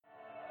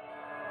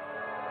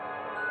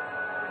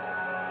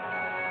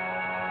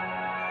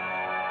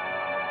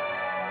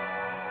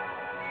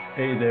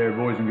Hey there,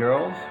 boys and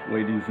girls,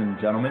 ladies and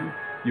gentlemen.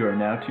 You are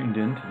now tuned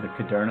in to the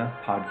Caderna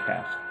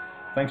podcast.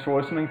 Thanks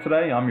for listening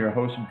today. I'm your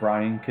host,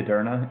 Brian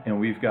Caderna, and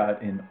we've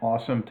got an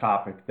awesome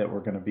topic that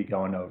we're going to be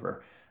going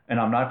over. And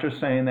I'm not just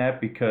saying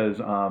that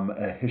because I'm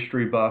a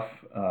history buff,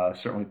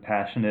 certainly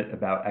passionate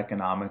about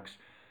economics,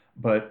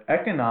 but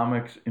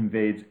economics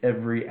invades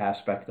every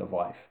aspect of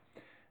life.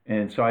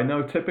 And so I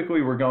know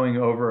typically we're going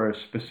over a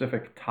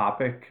specific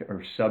topic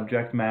or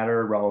subject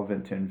matter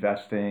relevant to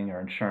investing or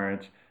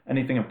insurance,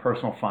 anything in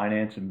personal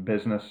finance and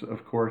business,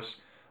 of course.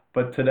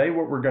 But today,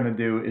 what we're going to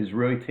do is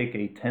really take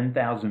a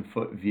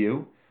 10,000-foot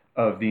view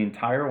of the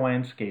entire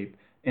landscape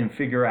and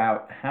figure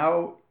out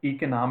how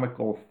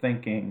economical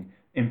thinking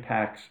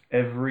impacts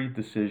every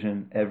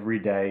decision every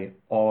day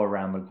all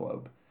around the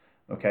globe.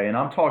 Okay, and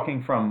I'm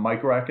talking from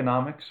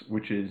microeconomics,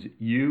 which is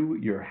you,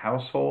 your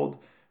household,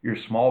 your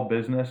small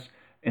business,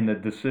 and the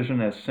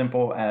decision as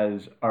simple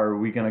as, are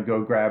we going to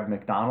go grab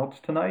McDonald's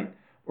tonight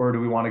or do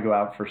we want to go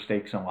out for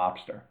steaks and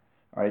lobster?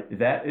 All right,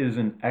 that is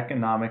an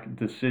economic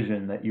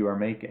decision that you are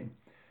making.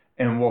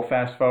 And we'll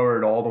fast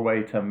forward all the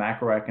way to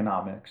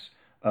macroeconomics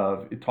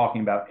of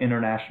talking about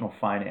international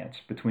finance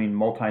between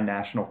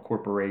multinational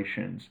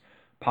corporations,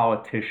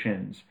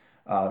 politicians,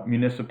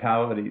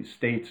 municipalities,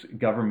 states,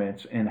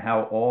 governments, and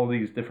how all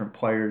these different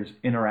players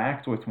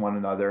interact with one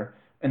another.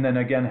 And then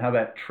again, how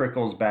that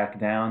trickles back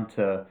down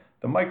to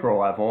the micro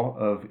level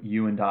of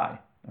you and I.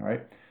 All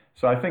right.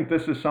 So I think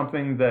this is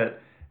something that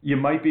you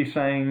might be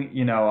saying,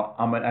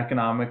 I'm an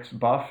economics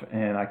buff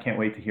and I can't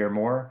wait to hear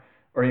more.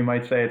 Or you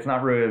might say it's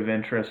not really of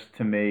interest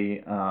to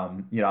me.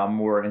 I'm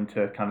more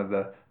into kind of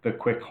the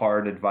quick,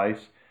 hard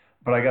advice.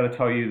 But I got to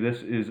tell you,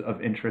 this is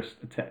of interest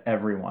to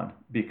everyone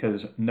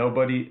because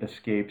nobody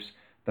escapes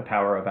the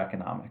power of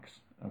economics.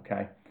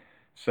 Okay.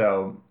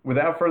 So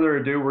without further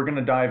ado, we're going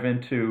to dive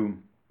into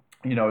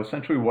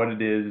essentially what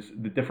it is,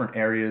 the different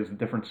areas, the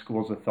different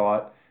schools of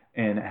thought,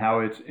 and how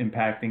it's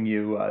impacting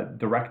you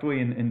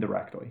directly and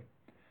indirectly.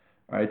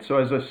 All right, so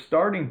as a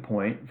starting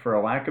point, for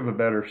a lack of a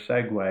better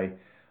segue,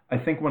 I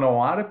think when a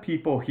lot of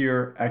people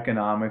hear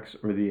economics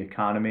or the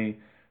economy,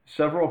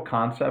 several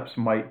concepts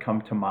might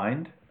come to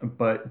mind,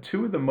 but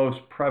two of the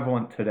most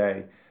prevalent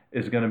today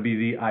is going to be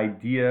the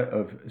idea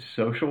of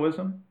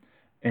socialism,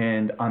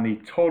 and on the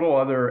total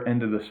other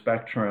end of the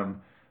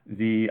spectrum,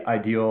 the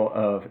ideal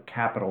of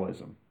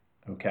capitalism.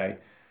 Okay,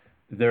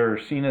 they're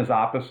seen as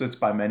opposites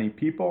by many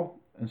people.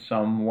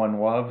 Some one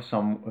love,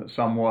 some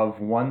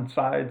love one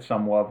side,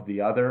 some love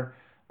the other.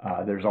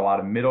 There's a lot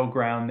of middle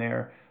ground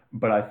there,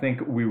 but I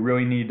think we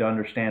really need to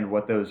understand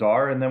what those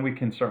are, and then we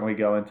can certainly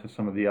go into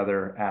some of the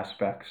other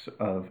aspects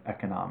of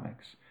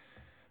economics.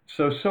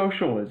 So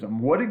socialism,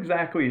 what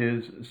exactly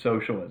is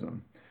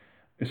socialism?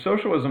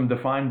 Socialism,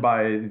 defined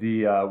by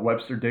the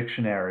Webster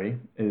Dictionary,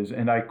 is,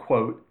 and I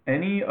quote,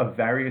 any of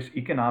various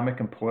economic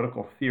and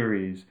political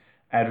theories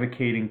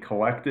advocating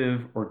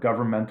collective or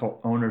governmental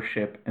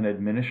ownership and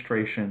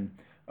administration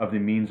of the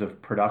means of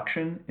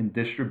production and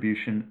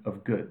distribution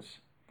of goods.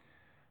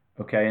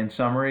 Okay, in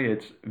summary,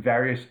 it's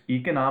various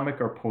economic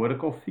or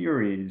political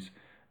theories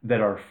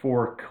that are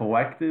for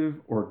collective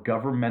or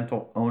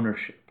governmental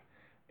ownership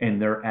in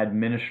their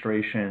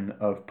administration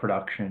of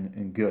production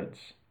and goods.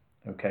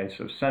 Okay,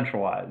 so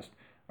centralized,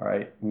 all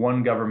right,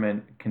 one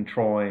government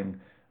controlling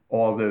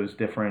all those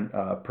different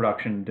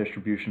production and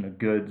distribution of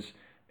goods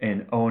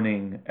and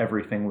owning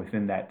everything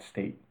within that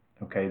state.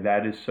 Okay,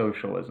 that is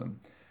socialism.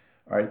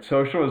 All right,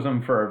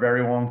 socialism for a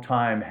very long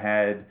time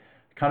had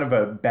kind of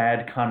a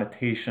bad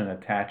connotation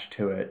attached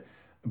to it,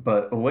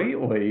 but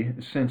lately,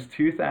 since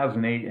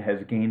 2008,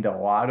 has gained a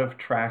lot of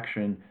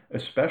traction,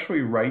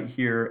 especially right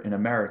here in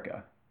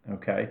America.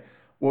 Okay,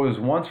 what was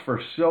once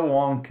for so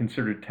long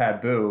considered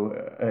taboo,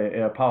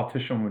 a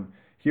politician would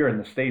here in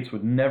the States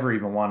would never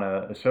even want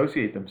to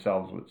associate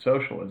themselves with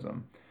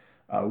socialism.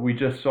 We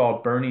just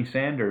saw Bernie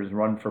Sanders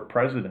run for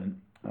president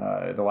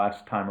the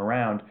last time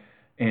around,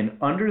 and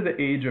under the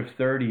age of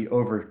 30,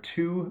 over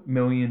 2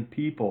 million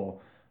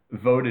people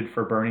voted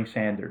for Bernie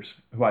Sanders,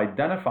 who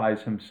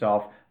identifies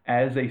himself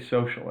as a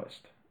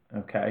socialist.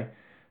 Okay,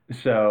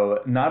 so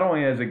not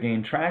only has it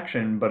gained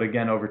traction, but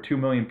again, over 2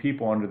 million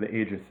people under the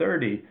age of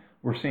 30,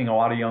 we're seeing a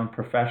lot of young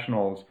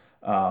professionals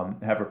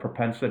have a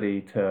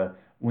propensity to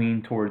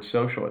lean towards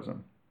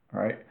socialism.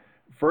 All right.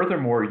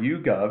 Furthermore,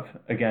 YouGov,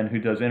 again, who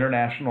does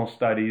international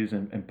studies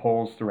and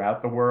polls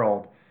throughout the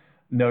world,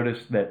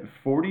 noticed that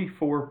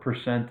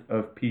 44%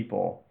 of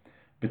people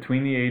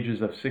between the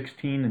ages of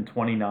 16 and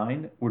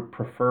 29 would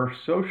prefer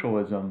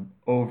socialism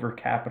over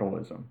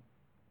capitalism.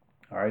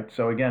 All right,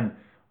 so again,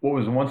 what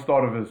was once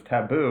thought of as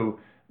taboo,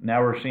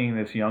 now we're seeing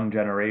this young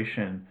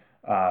generation,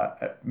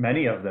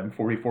 many of them,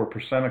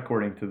 44%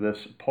 according to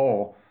this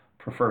poll,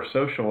 prefer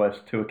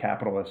socialist to a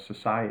capitalist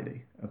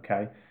society.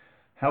 Okay.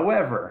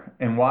 However,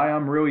 and why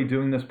I'm really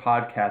doing this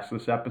podcast,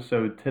 this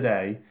episode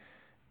today,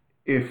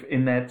 if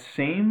in that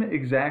same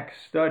exact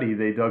study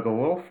they dug a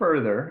little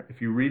further,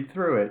 if you read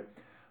through it,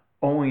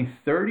 only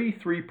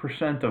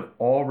 33% of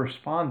all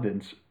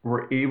respondents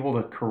were able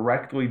to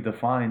correctly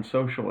define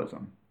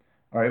socialism,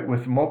 all right,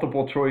 with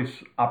multiple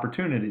choice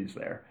opportunities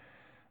there.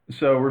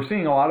 So we're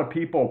seeing a lot of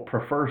people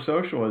prefer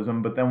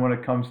socialism, but then when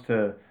it comes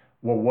to,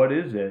 well, what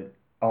is it?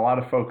 A lot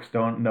of folks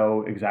don't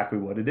know exactly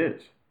what it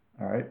is.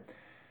 All right.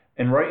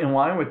 And right in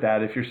line with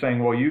that, if you're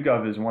saying, well,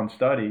 YouGov is one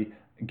study,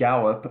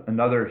 Gallup,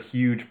 another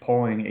huge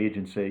polling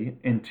agency,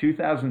 in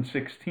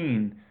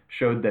 2016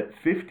 showed that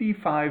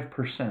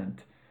 55%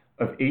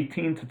 of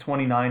 18 to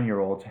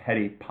 29-year-olds had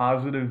a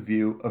positive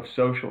view of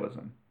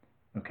socialism.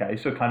 Okay,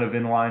 so kind of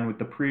in line with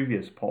the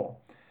previous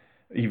poll.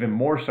 Even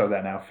more so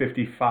that now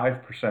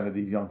 55% of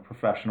these young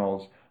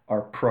professionals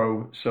are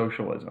pro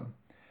socialism.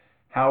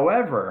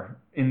 However,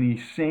 in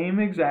the same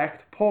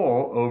exact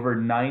poll, over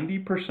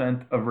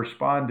 90% of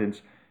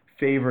respondents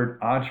favored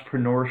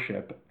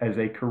entrepreneurship as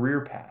a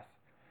career path.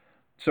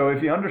 So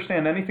if you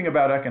understand anything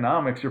about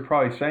economics, you're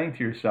probably saying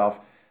to yourself,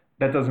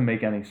 that doesn't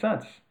make any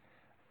sense.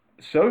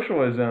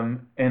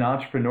 Socialism and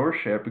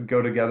entrepreneurship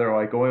go together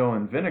like oil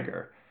and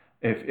vinegar.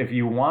 If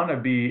you want to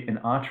be an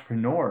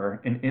entrepreneur,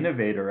 an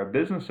innovator, a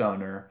business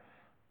owner,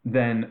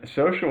 then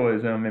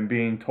socialism and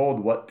being told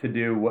what to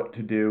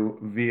do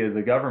via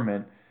the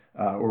government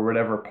or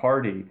whatever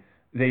party,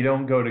 they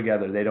don't go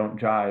together. They don't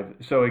jive.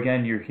 So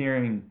again, you're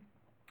hearing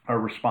our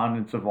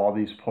respondents of all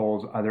these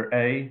polls either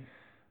A,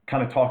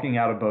 kind of talking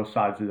out of both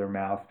sides of their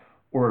mouth,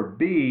 or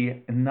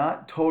B,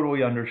 not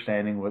totally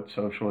understanding what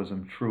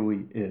socialism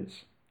truly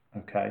is.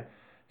 Okay?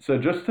 So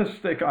just to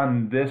stick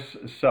on this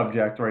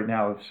subject right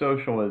now of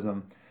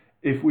socialism,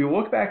 if we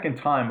look back in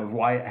time of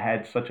why it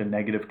had such a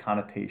negative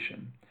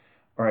connotation,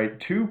 all right,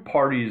 two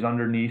parties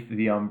underneath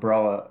the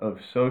umbrella of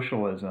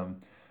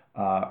socialism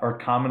are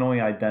commonly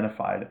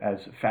identified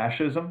as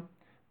fascism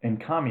and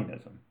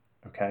communism.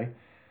 Okay,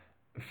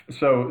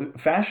 so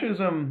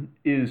fascism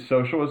is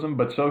socialism,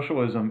 but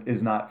socialism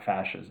is not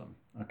fascism.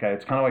 Okay,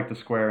 it's kind of like the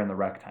square and the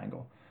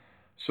rectangle.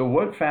 So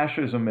what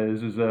fascism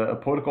is a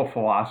political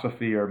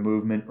philosophy or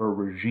movement or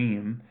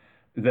regime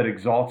that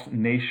exalts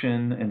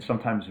nation and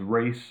sometimes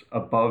race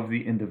above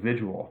the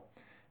individual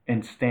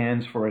and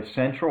stands for a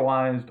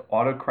centralized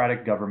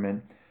autocratic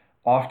government,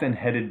 often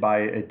headed by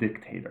a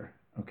dictator.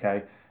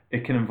 Okay,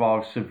 it can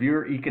involve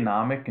severe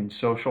economic and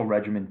social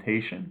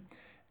regimentation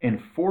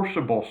and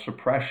forcible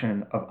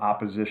suppression of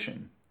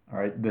opposition. All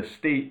right, the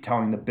state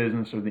telling the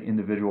business or the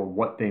individual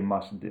what they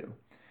must do.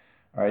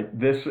 All right,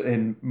 this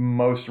in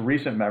most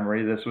recent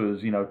memory, this was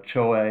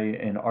Chile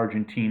and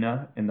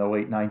Argentina in the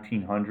late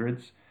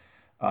 1900s,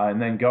 and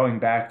then going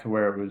back to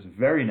where it was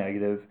very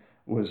negative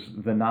was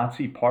the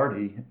Nazi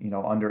Party,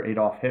 under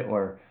Adolf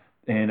Hitler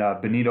and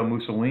Benito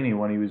Mussolini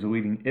when he was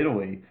leading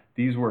Italy.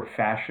 These were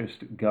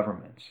fascist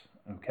governments.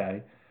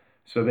 Okay,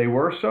 so they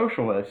were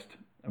socialist,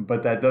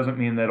 but that doesn't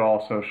mean that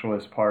all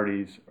socialist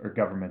parties or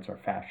governments are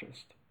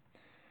fascist.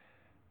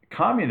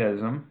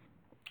 Communism,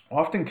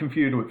 often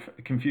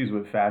confused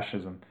with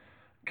fascism.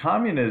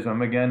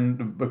 Communism,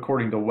 again,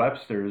 according to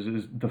Webster's,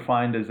 is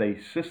defined as a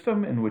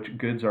system in which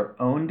goods are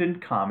owned in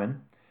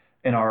common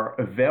and are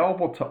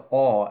available to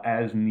all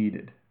as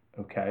needed.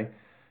 Okay?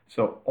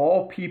 So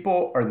all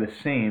people are the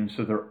same,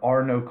 so there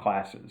are no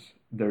classes.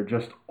 They're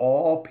just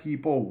all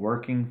people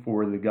working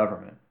for the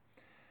government.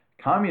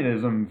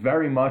 Communism,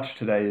 very much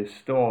today, is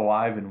still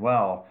alive and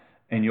well,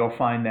 and you'll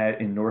find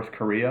that in North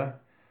Korea,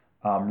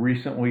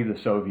 recently the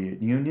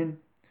Soviet Union,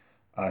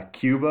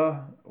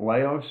 Cuba,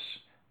 Laos,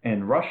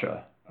 and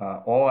Russia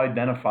all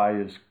identify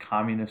as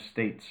communist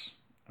states.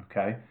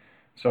 Okay,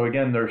 so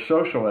again, they're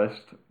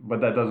socialist,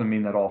 but that doesn't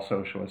mean that all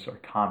socialists are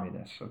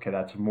communists. Okay,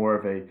 that's more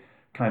of a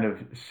kind of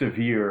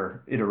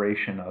severe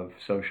iteration of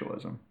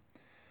socialism.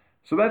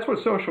 So that's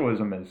what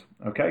socialism is.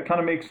 Okay, kind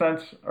of makes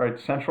sense. All right,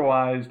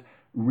 centralized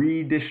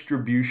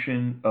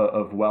redistribution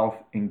of wealth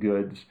and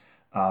goods,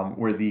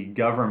 where the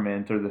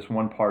government or this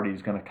one party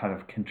is going to kind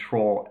of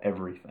control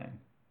everything.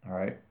 All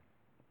right.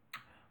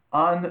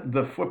 On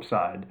the flip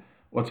side,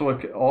 let's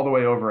look all the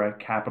way over at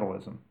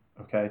capitalism.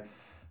 Okay.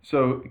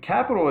 So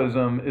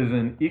capitalism is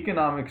an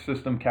economic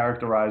system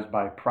characterized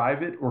by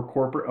private or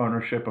corporate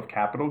ownership of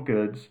capital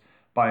goods,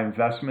 by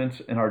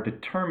investments, and are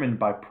determined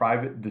by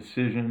private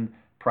decision,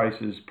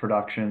 prices,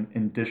 production,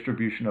 and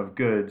distribution of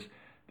goods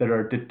that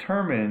are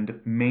determined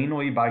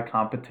mainly by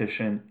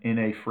competition in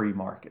a free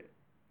market.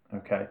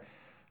 Okay.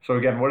 So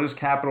again, what is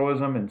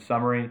capitalism? In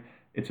summary,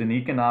 it's an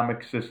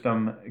economic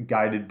system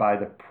guided by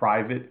the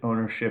private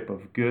ownership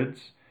of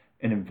goods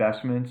and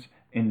investments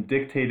and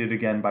dictated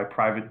again by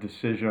private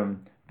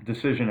decision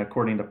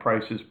according to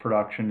prices,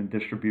 production, and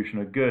distribution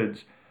of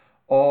goods,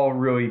 all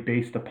really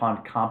based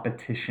upon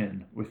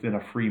competition within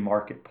a free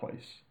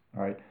marketplace.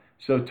 All right.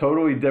 So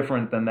totally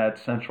different than that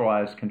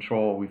centralized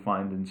control we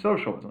find in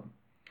socialism.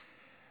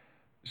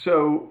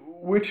 So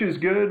which is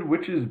good,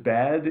 which is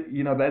bad?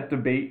 That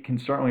debate can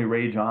certainly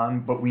rage on,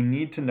 but we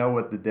need to know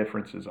what the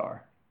differences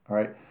are. All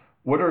right.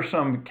 What are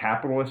some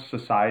capitalist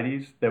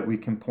societies that we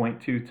can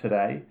point to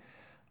today?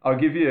 I'll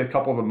give you a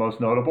couple of the most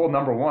notable.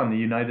 Number one, the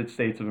United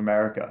States of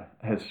America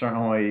has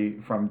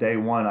certainly from day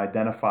one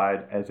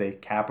identified as a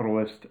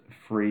capitalist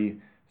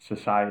free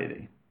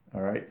society.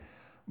 All right.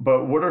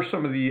 But what are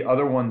some of the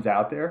other ones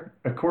out there?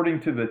 According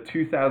to the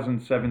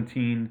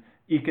 2017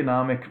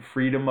 Economic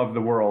Freedom of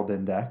the World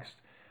Index,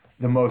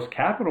 The most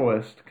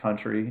capitalist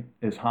country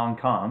is Hong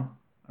Kong.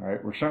 All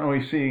right, we're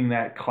certainly seeing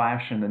that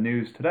clash in the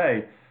news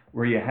today,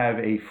 where you have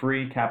a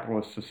free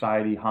capitalist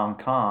society, Hong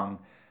Kong,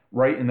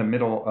 right in the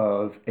middle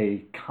of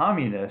a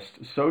communist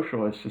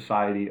socialist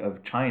society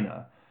of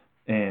China.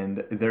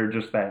 And they're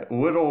just that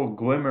little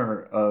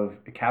glimmer of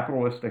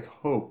capitalistic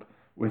hope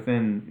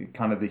within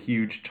kind of the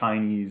huge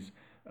Chinese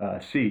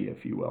sea,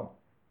 if you will.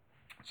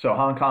 So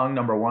Hong Kong,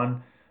 number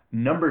one.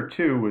 Number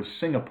two was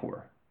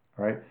Singapore,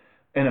 right?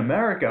 In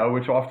America,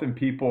 which often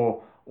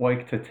people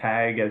like to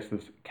tag as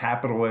this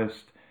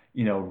capitalist,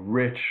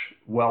 rich,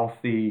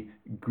 wealthy,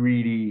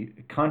 greedy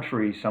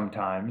country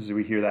sometimes,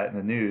 we hear that in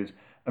the news.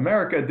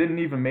 America didn't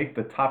even make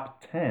the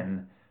top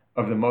 10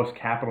 of the most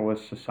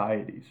capitalist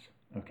societies,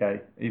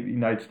 okay? The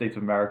United States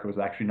of America was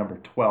actually number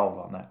 12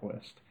 on that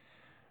list,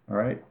 all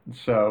right?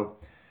 So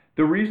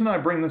the reason I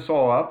bring this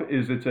all up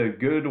is it's a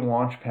good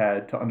launch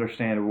pad to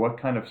understand what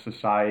kind of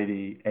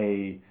society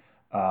a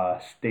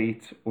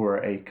state or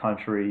a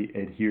country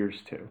adheres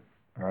to.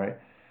 All right.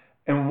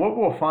 And what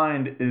we'll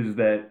find is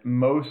that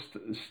most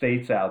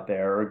states out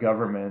there or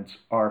governments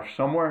are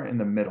somewhere in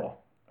the middle.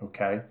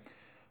 Okay.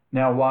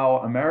 Now, while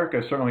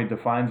America certainly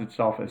defines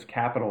itself as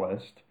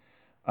capitalist,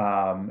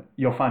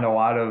 you'll find a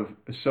lot of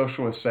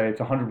socialists say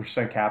it's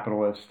 100%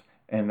 capitalist,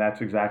 and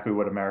that's exactly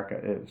what America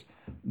is.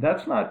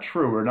 That's not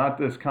true. We're not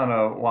this kind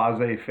of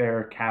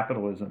laissez-faire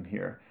capitalism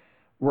here.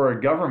 We're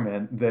a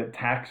government that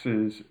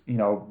taxes,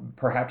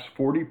 perhaps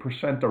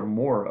 40% or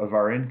more of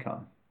our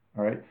income.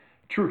 All right.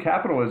 True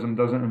capitalism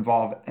doesn't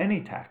involve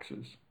any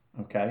taxes.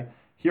 Okay.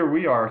 Here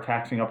we are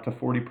taxing up to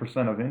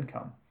 40% of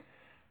income.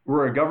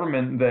 We're a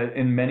government that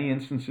in many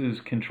instances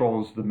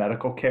controls the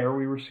medical care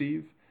we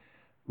receive,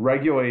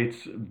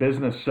 regulates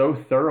business so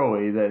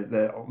thoroughly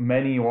that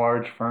many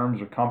large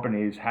firms or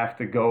companies have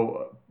to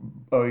go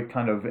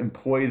kind of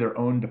employ their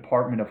own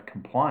department of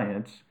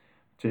compliance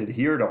to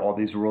adhere to all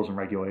these rules and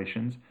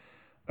regulations.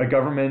 A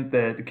government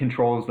that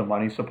controls the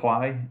money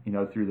supply,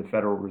 through the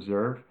Federal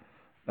Reserve,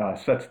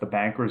 sets the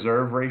bank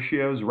reserve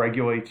ratios,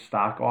 regulates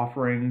stock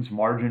offerings,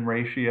 margin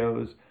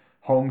ratios,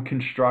 home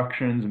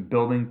constructions and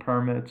building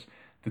permits,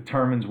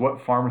 determines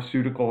what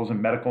pharmaceuticals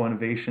and medical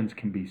innovations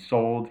can be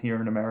sold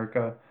here in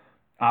America,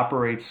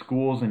 operates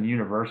schools and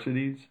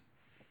universities,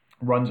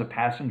 runs a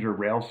passenger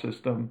rail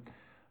system,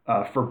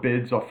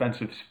 forbids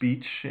offensive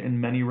speech in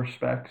many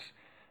respects,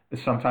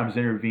 sometimes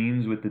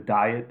intervenes with the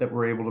diet that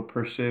we're able to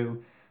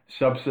pursue,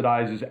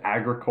 subsidizes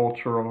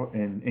agricultural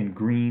and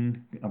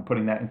green, I'm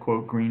putting that in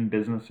quote, green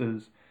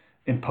businesses,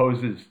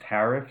 imposes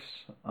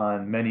tariffs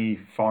on many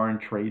foreign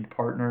trade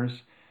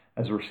partners,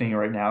 as we're seeing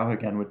right now,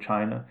 again with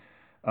China,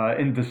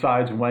 and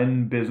decides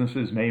when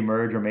businesses may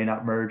merge or may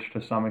not merge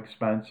to some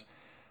expense.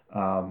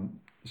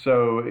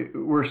 So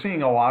we're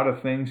seeing a lot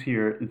of things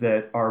here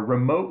that are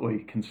remotely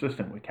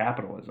consistent with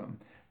capitalism.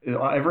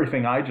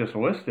 Everything I just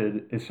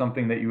listed is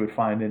something that you would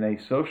find in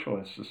a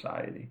socialist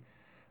society.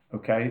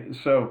 Okay,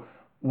 so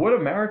what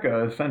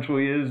America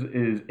essentially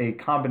is a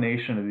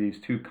combination of these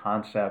two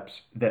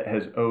concepts that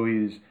has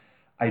always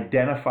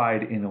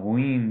identified and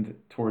leaned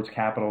towards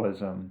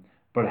capitalism,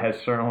 but has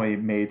certainly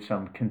made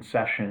some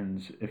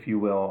concessions, if you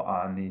will,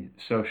 on the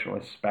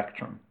socialist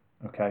spectrum.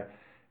 Okay,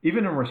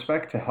 even in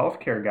respect to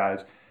healthcare, guys,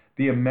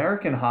 the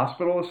American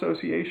Hospital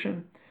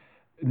Association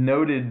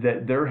noted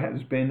that there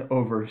has been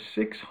over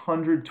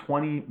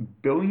 $620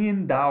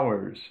 billion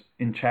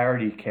in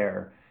charity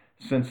care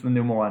since the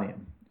new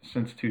millennium,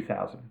 since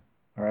 2000.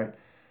 All right.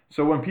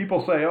 So when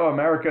people say, "Oh,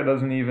 America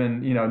doesn't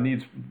even,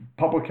 needs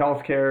public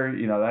health care,"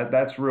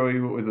 that's really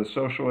the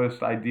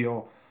socialist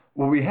ideal.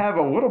 Well, we have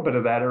a little bit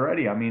of that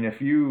already. I mean, if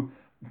you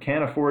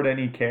can't afford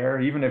any care,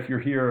 even if you're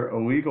here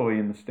illegally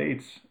in the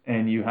States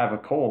and you have a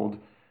cold,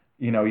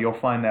 you'll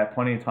find that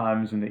plenty of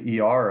times in the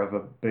ER of a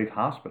big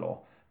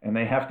hospital, and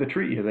they have to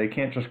treat you. They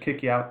can't just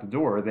kick you out the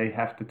door. They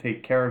have to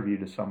take care of you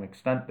to some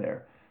extent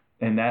there.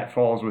 And that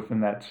falls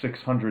within that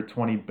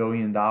 $620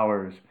 billion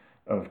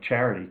of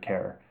charity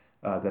care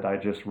that I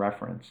just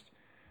referenced.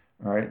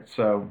 All right.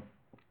 So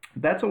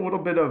that's a little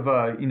bit of,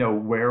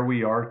 where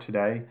we are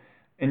today.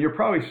 And you're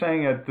probably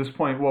saying at this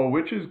point, well,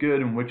 which is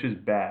good and which is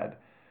bad?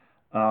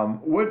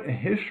 What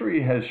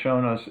history has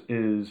shown us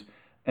is,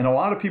 and a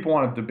lot of people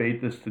want to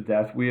debate this to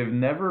death, we have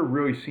never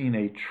really seen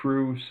a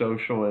true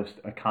socialist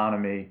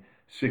economy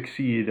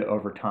succeed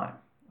over time.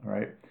 All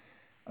right.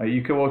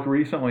 You can look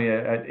recently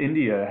at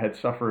India had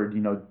suffered,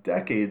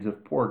 decades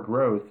of poor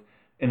growth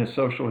in a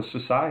socialist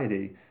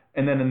society.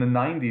 And then in the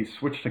 90s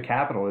switched to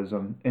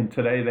capitalism. And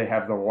today they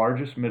have the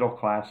largest middle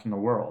class in the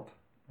world.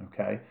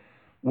 Okay.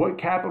 What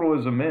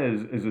capitalism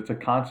is it's a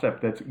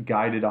concept that's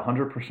guided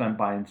 100%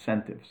 by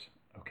incentives.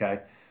 Okay.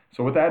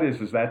 So what that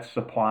is that's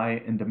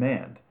supply and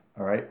demand.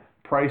 All right.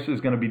 Price is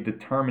going to be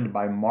determined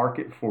by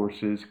market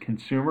forces,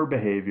 consumer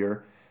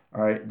behavior,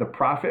 all right, the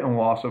profit and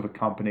loss of a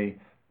company,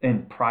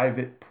 and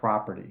private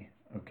property.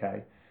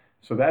 Okay.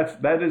 So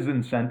that is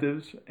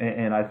incentives.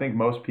 And I think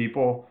most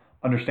people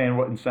understand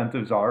what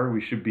incentives are.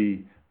 We should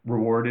be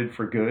rewarded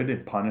for good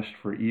and punished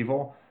for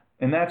evil.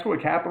 And that's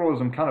what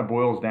capitalism kind of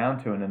boils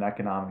down to in an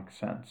economic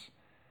sense.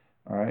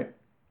 All right.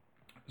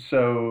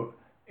 So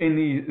in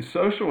the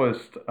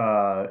socialist,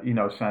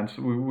 sense,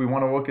 we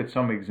want to look at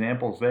some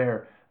examples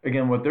there.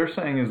 Again, what they're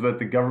saying is that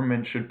the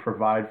government should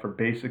provide for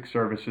basic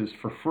services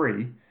for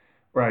free,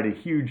 right? A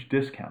huge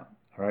discount,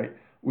 right?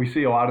 We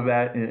see a lot of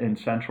that in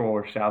Central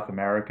or South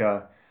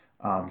America,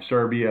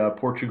 Serbia,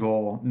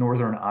 Portugal,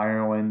 Northern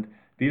Ireland.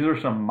 These are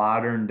some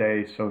modern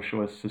day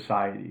socialist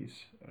societies.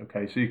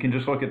 Okay, so you can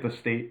just look at the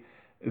state,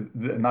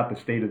 not the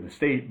state of the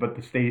state, but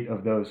the state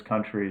of those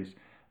countries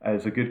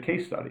as a good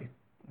case study.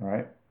 All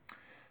right.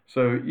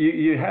 So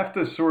you have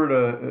to sort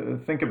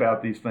of think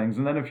about these things.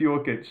 And then if you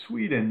look at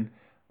Sweden,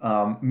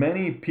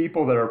 many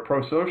people that are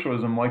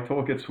pro-socialism like to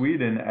look at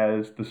Sweden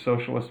as the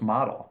socialist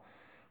model.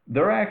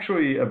 They're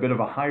actually a bit of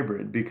a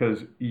hybrid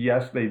because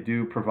yes, they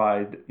do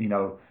provide,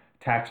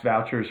 tax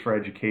vouchers for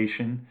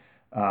education,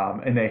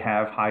 and they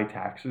have high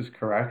taxes,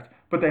 correct?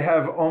 But they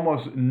have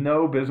almost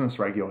no business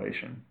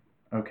regulation,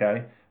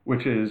 okay?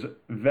 Which is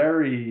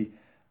very,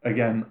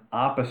 again,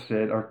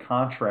 opposite or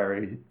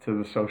contrary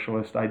to the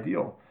socialist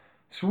ideal.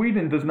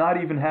 Sweden does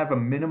not even have a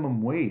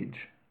minimum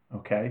wage,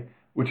 okay?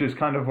 Which is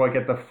kind of like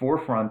at the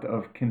forefront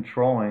of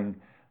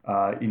controlling,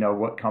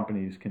 what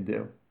companies can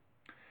do.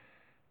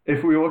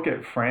 If we look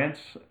at France,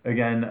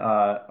 again,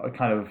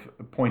 kind of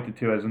pointed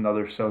to as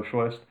another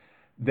socialist,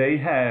 they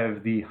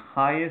have the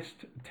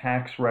highest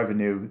tax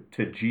revenue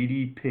to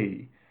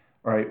GDP,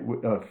 right?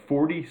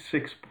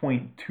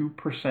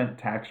 46.2%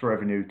 tax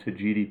revenue to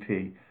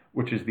GDP,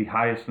 which is the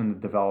highest in the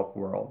developed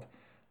world,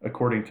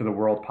 according to the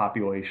World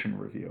Population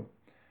Review.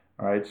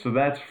 All right, so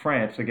that's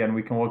France. Again,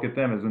 we can look at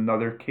them as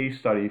another case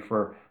study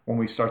for when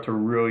we start to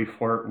really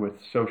flirt with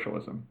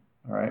socialism.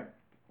 All right.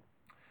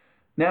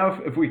 Now,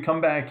 if we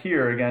come back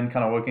here, again,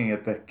 kind of looking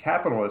at the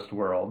capitalist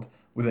world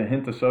with a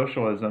hint of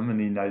socialism in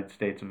the United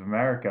States of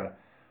America,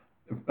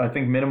 I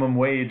think minimum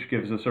wage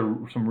gives us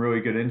some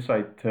really good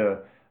insight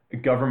to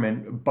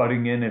government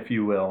butting in, if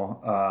you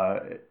will,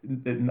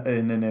 in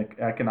an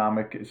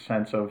economic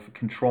sense of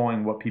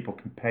controlling what people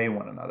can pay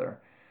one another.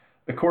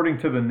 According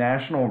to the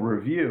National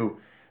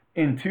Review,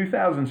 in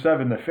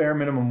 2007, the Fair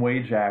Minimum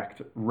Wage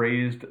Act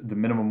raised the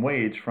minimum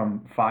wage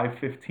from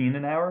 $5.15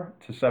 an hour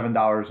to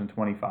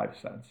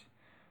 $7.25.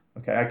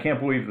 Okay, I can't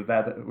believe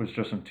that was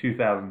just in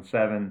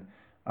 2007,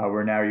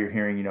 where now you're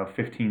hearing,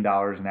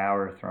 $15 an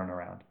hour thrown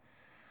around.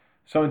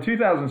 So in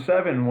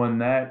 2007, when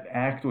that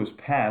act was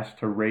passed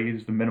to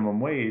raise the minimum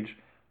wage,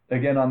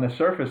 again, on the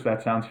surface,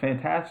 that sounds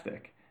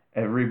fantastic.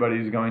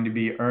 Everybody's going to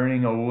be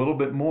earning a little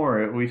bit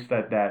more, at least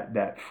at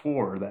that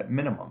floor, that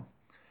minimum.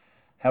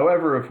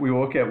 However, if we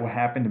look at what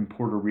happened in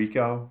Puerto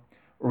Rico,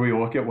 or we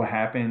look at what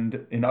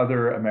happened in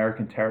other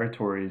American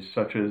territories,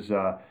 such as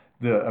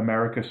the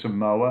America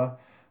Samoa,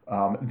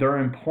 their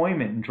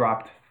employment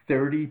dropped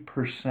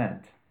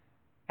 30%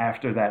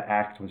 after that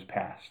act was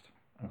passed.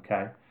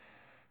 Okay,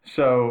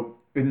 so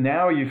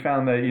now you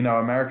found that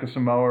America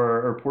Samoa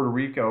or Puerto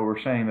Rico were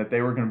saying that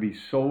they were going to be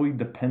solely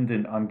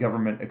dependent on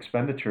government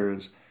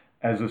expenditures,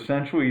 as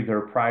essentially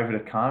their private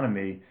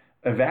economy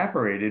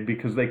evaporated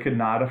because they could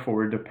not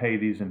afford to pay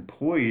these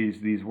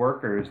employees, these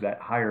workers, that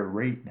higher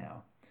rate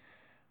now.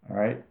 All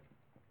right,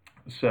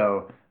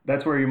 so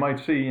that's where you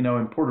might see,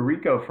 in Puerto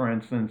Rico, for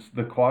instance,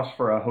 the cost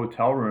for a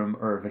hotel room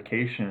or a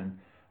vacation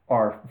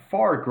are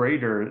far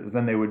greater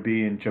than they would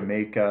be in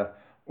Jamaica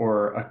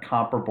or a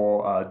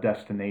comparable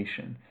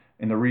destination.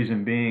 And the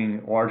reason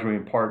being largely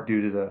in part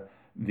due to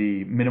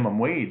the minimum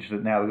wage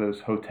that now those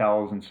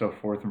hotels and so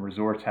forth and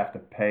resorts have to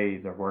pay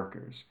their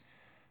workers.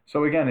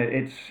 So again,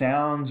 it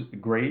sounds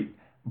great,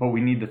 but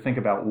we need to think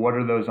about what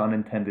are those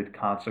unintended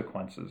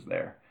consequences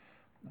there.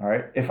 All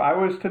right. If I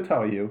was to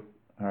tell you,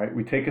 all right,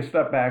 we take a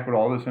step back with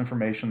all this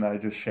information that I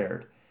just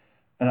shared,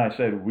 and I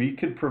said we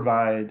could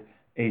provide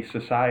a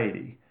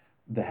society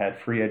that had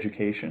free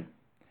education,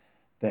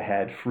 that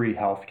had free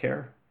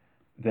healthcare,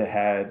 that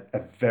had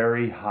a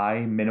very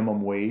high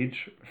minimum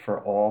wage for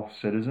all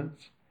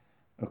citizens.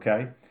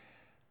 Okay.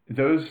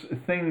 Those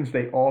things,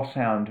 they all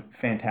sound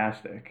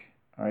fantastic.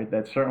 All right.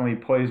 That certainly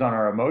plays on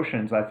our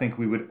emotions. I think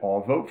we would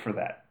all vote for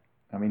that.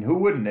 I mean, who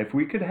wouldn't? If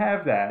we could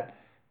have that,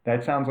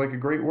 that sounds like a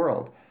great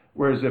world.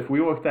 Whereas if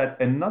we looked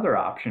at another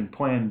option,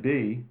 Plan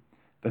B,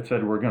 that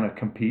said we're going to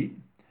compete,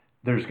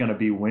 there's going to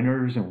be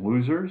winners and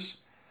losers.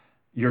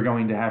 You're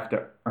going to have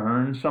to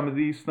earn some of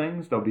these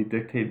things. They'll be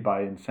dictated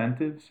by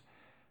incentives.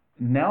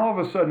 Now, all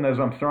of a sudden, as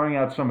I'm throwing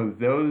out some of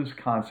those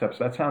concepts,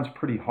 that sounds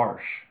pretty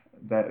harsh.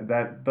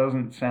 That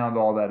doesn't sound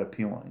all that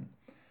appealing.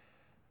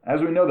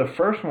 As we know, the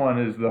first one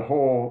is the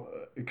whole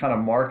kind of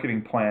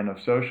marketing plan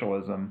of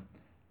socialism,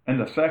 and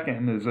the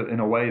second is, in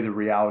a way, the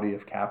reality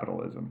of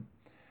capitalism.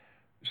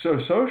 So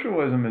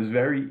socialism is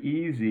very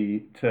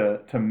easy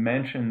to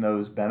mention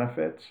those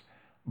benefits,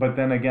 but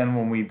then again,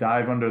 when we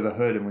dive under the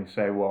hood and we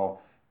say,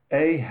 well,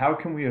 A, how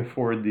can we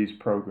afford these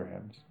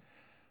programs?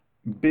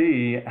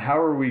 B, how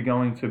are we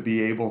going to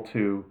be able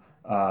to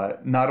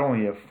not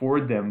only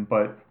afford them,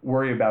 but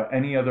worry about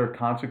any other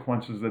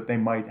consequences that they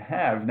might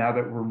have now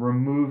that we're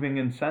removing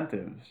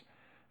incentives?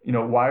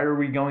 Why are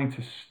we going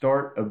to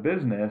start a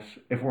business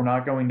if we're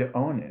not going to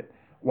own it?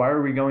 Why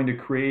are we going to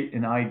create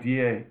an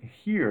idea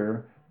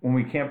here when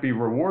we can't be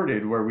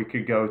rewarded where we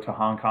could go to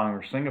Hong Kong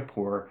or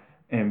Singapore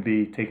and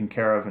be taken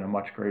care of in a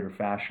much greater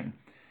fashion.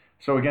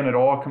 So again, it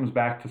all comes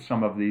back to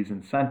some of these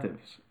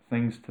incentives,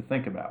 things to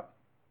think about.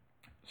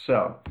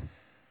 So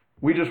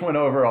we just went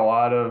over a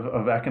lot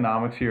of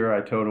economics here.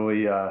 I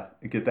totally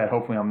get that.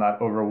 Hopefully I'm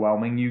not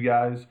overwhelming you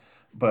guys,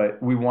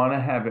 but we want to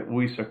have at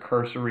least a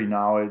cursory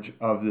knowledge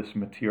of this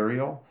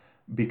material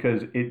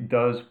because it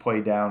does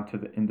play down to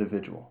the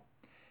individual.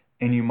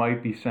 And you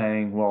might be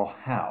saying, well,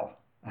 how?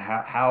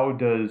 How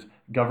does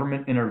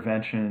government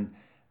intervention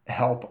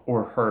help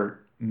or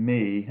hurt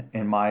me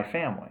and my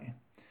family?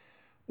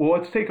 Well,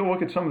 let's take a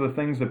look at some of the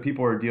things that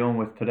people are dealing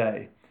with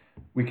today.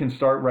 We can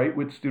start right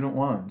with student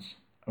loans.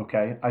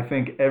 Okay, I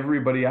think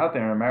everybody out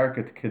there in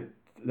America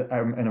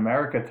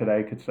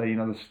today could say,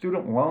 the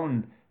student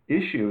loan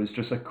issue is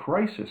just a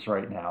crisis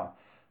right now.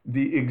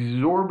 The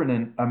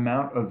exorbitant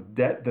amount of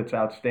debt that's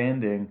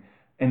outstanding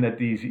and that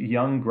these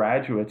young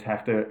graduates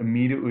have to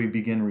immediately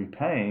begin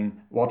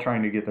repaying while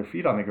trying to get their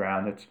feet on the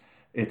ground.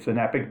 It's an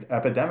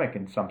epidemic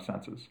in some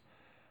senses.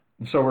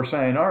 So we're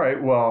saying, all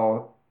right,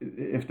 well,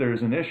 if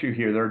there's an issue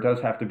here, there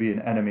does have to be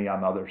an enemy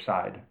on the other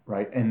side,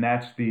 right? And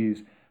that's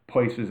these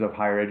places of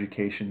higher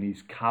education,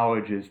 these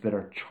colleges that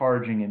are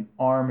charging an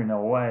arm and a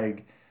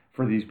leg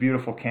for these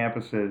beautiful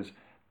campuses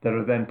that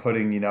are then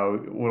putting,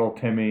 little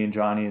Timmy and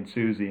Johnny and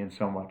Susie in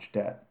so much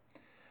debt.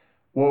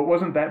 Well, it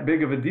wasn't that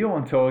big of a deal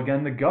until,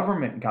 again, the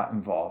government got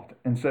involved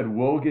and said,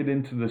 we'll get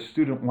into the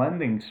student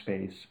lending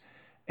space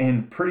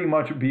and pretty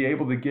much be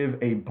able to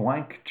give a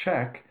blank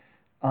check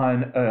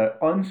on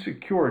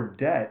unsecured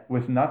debt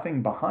with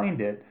nothing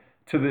behind it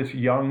to this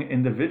young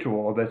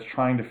individual that's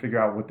trying to figure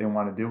out what they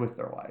want to do with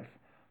their life.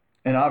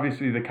 And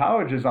obviously the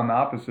colleges on the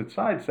opposite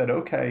side said,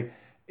 okay,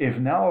 if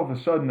now all of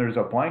a sudden there's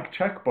a blank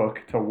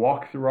checkbook to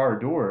walk through our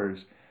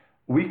doors,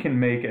 we can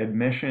make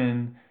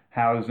admission,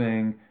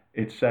 housing,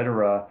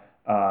 etc.,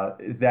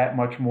 that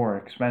much more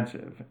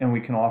expensive. And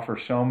we can offer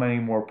so many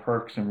more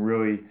perks and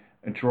really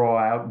draw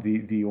out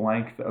the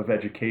length of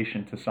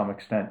education to some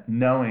extent,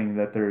 knowing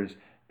that there's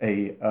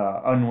a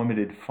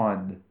unlimited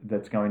fund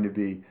that's going to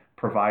be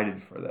provided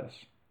for this.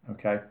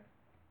 Okay?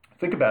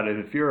 Think about it.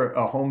 If you're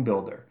a home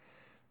builder,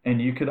 and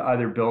you could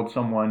either build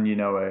someone,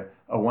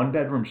 a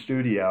one-bedroom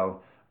studio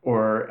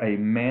or a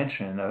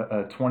mansion,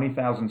 a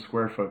 20,000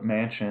 square foot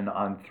mansion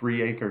on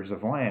 3 acres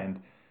of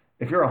land.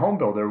 If you're a home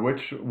builder,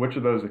 which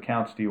of those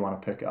accounts do you want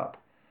to pick up?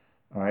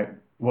 All right.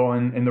 Well,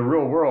 in the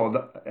real world,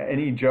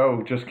 any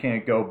Joe just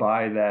can't go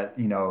buy that,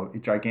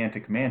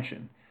 gigantic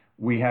mansion.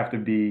 We have to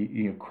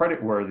be,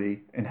 credit worthy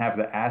and have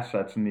the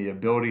assets and the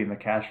ability and the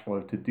cash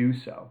flow to do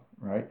so,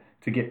 right?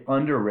 To get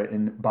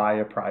underwritten by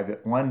a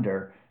private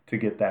lender to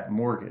get that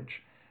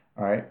mortgage.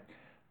 All right.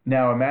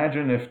 Now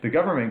imagine if the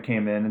government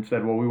came in and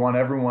said, well, we want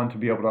everyone to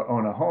be able to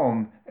own a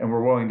home and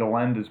we're willing to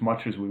lend as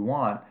much as we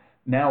want.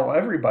 Now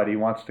everybody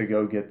wants to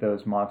go get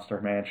those monster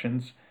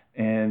mansions,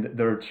 and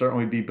there would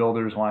certainly be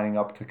builders lining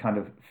up to kind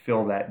of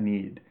fill that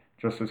need,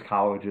 just as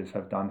colleges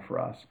have done for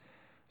us.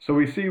 So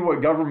we see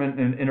what government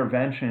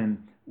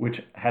intervention,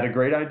 which had a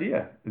great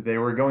idea. They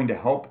were going to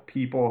help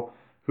people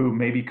who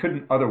maybe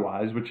couldn't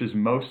otherwise, which is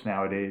most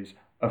nowadays,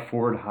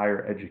 afford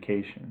higher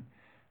education.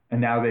 And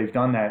now they've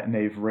done that and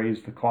they've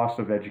raised the cost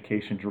of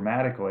education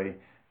dramatically.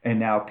 And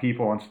now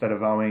people, instead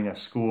of owing a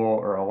school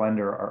or a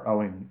lender, are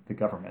owing the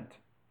government,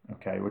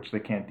 okay, which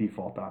they can't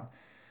default on.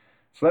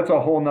 So that's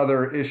a whole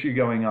nother issue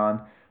going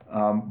on.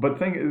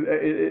 But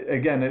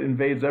again, it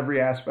invades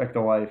every aspect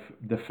of life.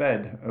 The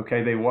Fed,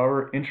 okay, they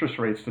lower interest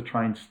rates to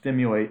try and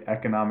stimulate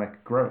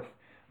economic growth.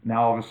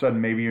 Now all of a sudden,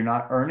 maybe you're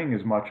not earning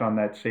as much on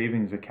that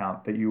savings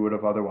account that you would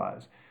have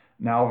otherwise.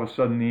 Now all of a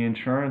sudden, the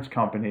insurance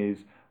companies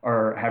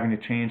are having to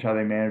change how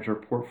they manage their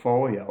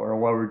portfolio or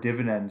lower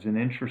dividends and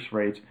interest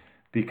rates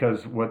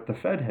because what the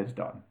Fed has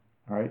done,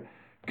 all right?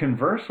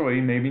 Conversely,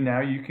 maybe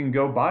now you can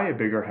go buy a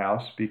bigger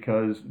house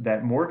because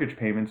that mortgage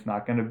payment's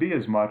not going to be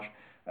as much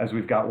as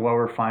we've got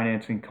lower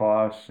financing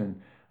costs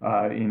and,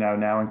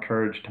 now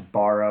encouraged to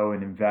borrow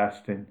and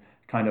invest and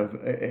kind of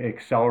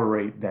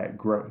accelerate that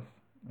growth,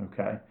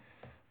 okay?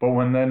 But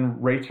when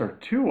then rates are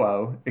too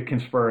low, it can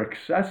spur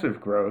excessive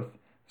growth,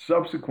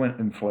 subsequent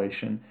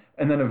inflation,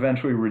 and then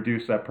eventually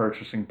reduce that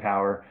purchasing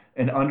power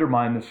and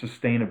undermine the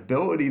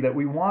sustainability that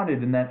we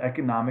wanted in that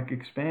economic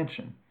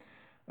expansion.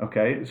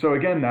 Okay, so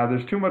again, now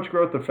there's too much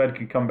growth. The Fed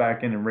can come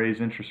back in and raise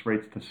interest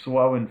rates to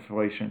slow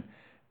inflation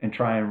and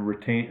try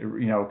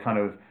and kind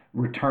of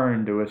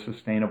return to a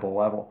sustainable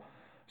level.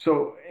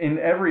 So in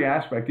every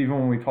aspect, even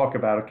when we talk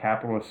about a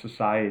capitalist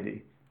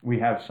society, we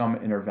have some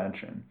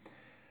intervention.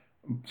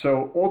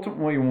 So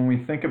ultimately, when we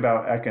think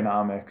about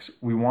economics,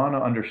 we want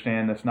to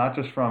understand this not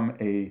just from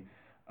a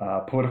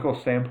political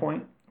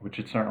standpoint, which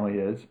it certainly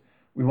is.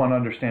 We want to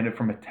understand it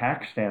from a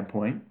tax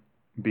standpoint,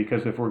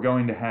 because if we're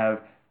going to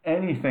have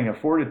anything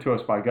afforded to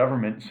us by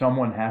government,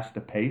 someone has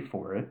to pay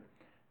for it.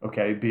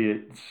 Okay, be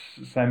it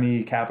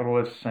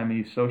semi-capitalist,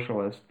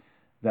 semi-socialist,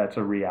 that's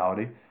a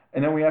reality.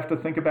 And then we have to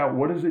think about,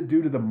 what does it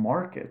do to the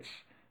markets,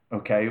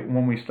 okay,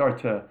 when we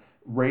start to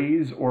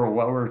raise or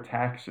lower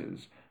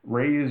taxes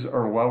raise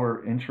or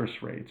lower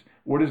interest rates?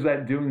 What is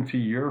that doing to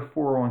your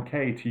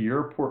 401k, to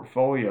your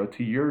portfolio,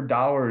 to your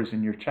dollars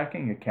in your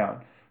checking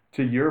account,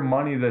 to your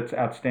money that's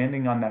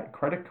outstanding on that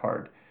credit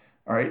card?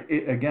 All right.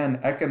 Again,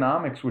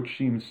 economics, which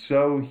seems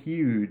so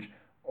huge,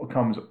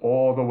 comes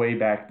all the way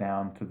back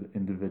down to the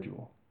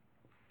individual.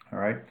 All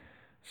right.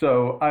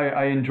 So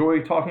I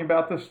enjoy talking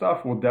about this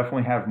stuff. We'll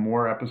definitely have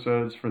more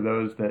episodes for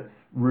those that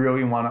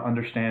really want to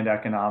understand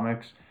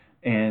economics.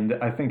 And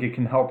I think it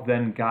can help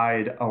then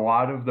guide a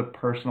lot of the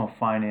personal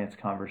finance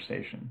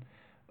conversation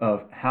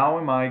of how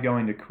am I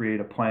going to create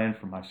a plan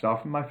for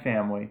myself and my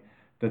family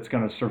that's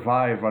going to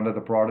survive under the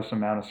broadest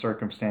amount of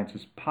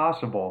circumstances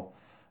possible,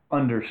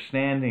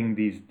 understanding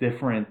these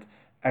different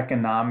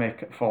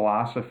economic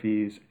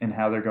philosophies and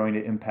how they're going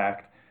to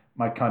impact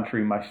my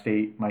country, my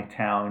state, my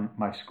town,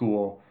 my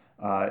school,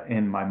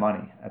 and my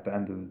money at the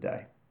end of the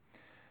day.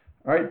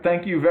 All right,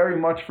 thank you very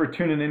much for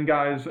tuning in,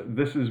 guys.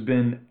 This has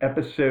been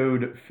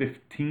episode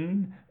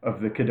 15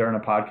 of the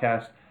Caderna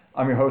podcast.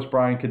 I'm your host,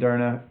 Brian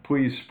Caderna.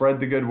 Please spread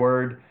the good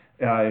word.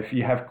 If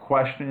you have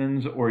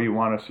questions or you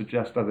want to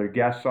suggest other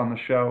guests on the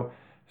show,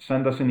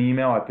 send us an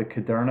email at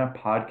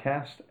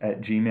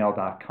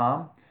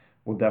thecadernapodcast@gmail.com.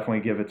 We'll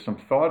definitely give it some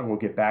thought. We'll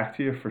get back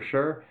to you for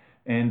sure.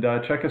 And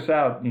check us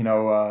out,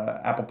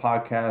 Apple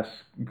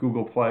Podcasts,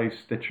 Google Play,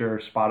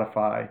 Stitcher,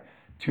 Spotify.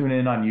 Tune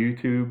in on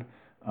YouTube.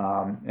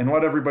 And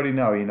let everybody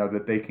know,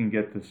 that they can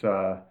get this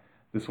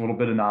little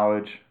bit of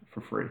knowledge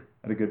for free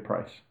at a good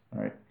price.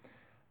 All right.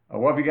 I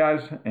love you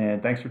guys,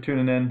 and thanks for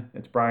tuning in.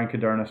 It's Brian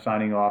Caderna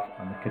signing off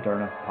on the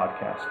Caderna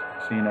podcast.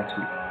 See you next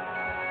week.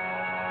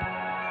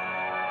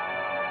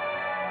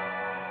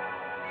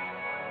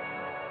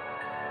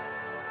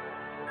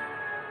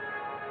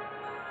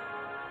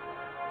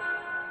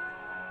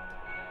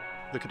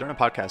 The Caderna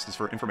podcast is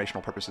for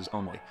informational purposes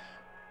only.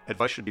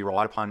 Advice should be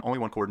relied upon only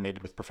when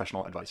coordinated with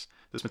professional advice.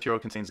 This material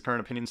contains the current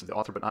opinions of the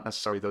author, but not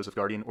necessarily those of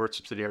Guardian or its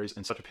subsidiaries,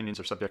 and such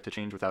opinions are subject to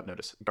change without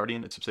notice.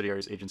 Guardian, its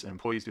subsidiaries, agents, and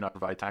employees do not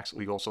provide tax,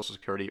 legal, social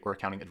security, or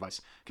accounting advice.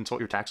 Consult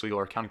your tax, legal,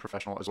 or accounting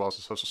professional, as well as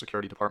the Social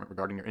Security Department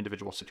regarding your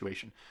individual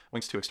situation.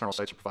 Links to external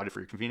sites are provided for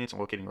your convenience in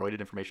locating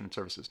related information and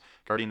services.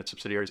 Guardian, its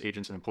subsidiaries,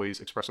 agents, and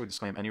employees expressly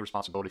disclaim any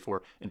responsibility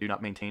for and do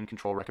not maintain,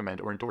 control, recommend,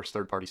 or endorse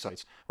third-party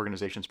sites,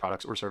 organizations,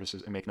 products, or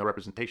services, and make no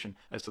representation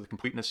as to the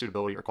completeness,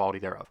 suitability, or quality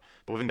thereof.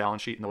 The living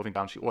balance sheet and the living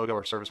balance sheet logo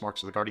are service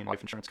marks of the Guardian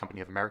Life Insurance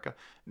Company of America,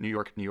 New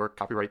York, New York,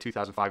 copyright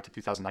 2005 to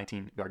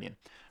 2019, Guardian.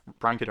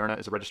 Brian Caderna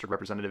is a registered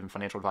representative and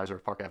financial advisor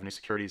of Park Avenue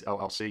Securities,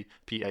 LLC,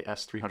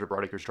 PAS 300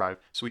 Broadacres Drive,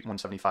 Suite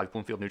 175,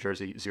 Bloomfield, New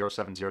Jersey,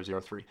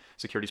 07003.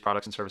 Securities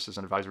products and services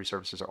and advisory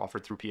services are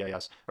offered through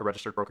PAS, a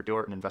registered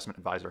broker-dealer and investment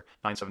advisor,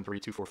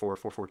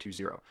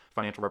 973-244-4420.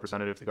 Financial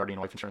representative of the Guardian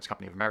Life Insurance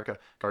Company of America,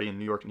 Guardian,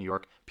 New York, New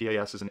York.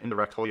 PAS is an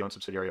indirect, wholly owned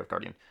subsidiary of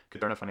Guardian.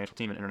 Caderna Financial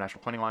Team and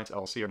International Planning Alliance,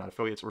 LLC are not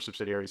affiliates or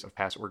subsidiaries of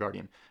PAS or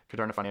Guardian.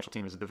 Caderna Financial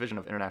Team is a division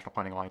of International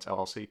Planning Alliance,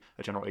 LLC,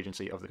 a general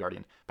agency of the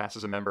Guardian. PAS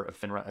is a member of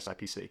FINRA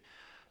SIPC.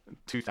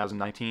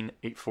 2019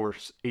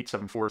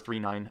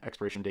 87439,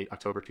 expiration date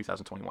October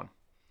 2021.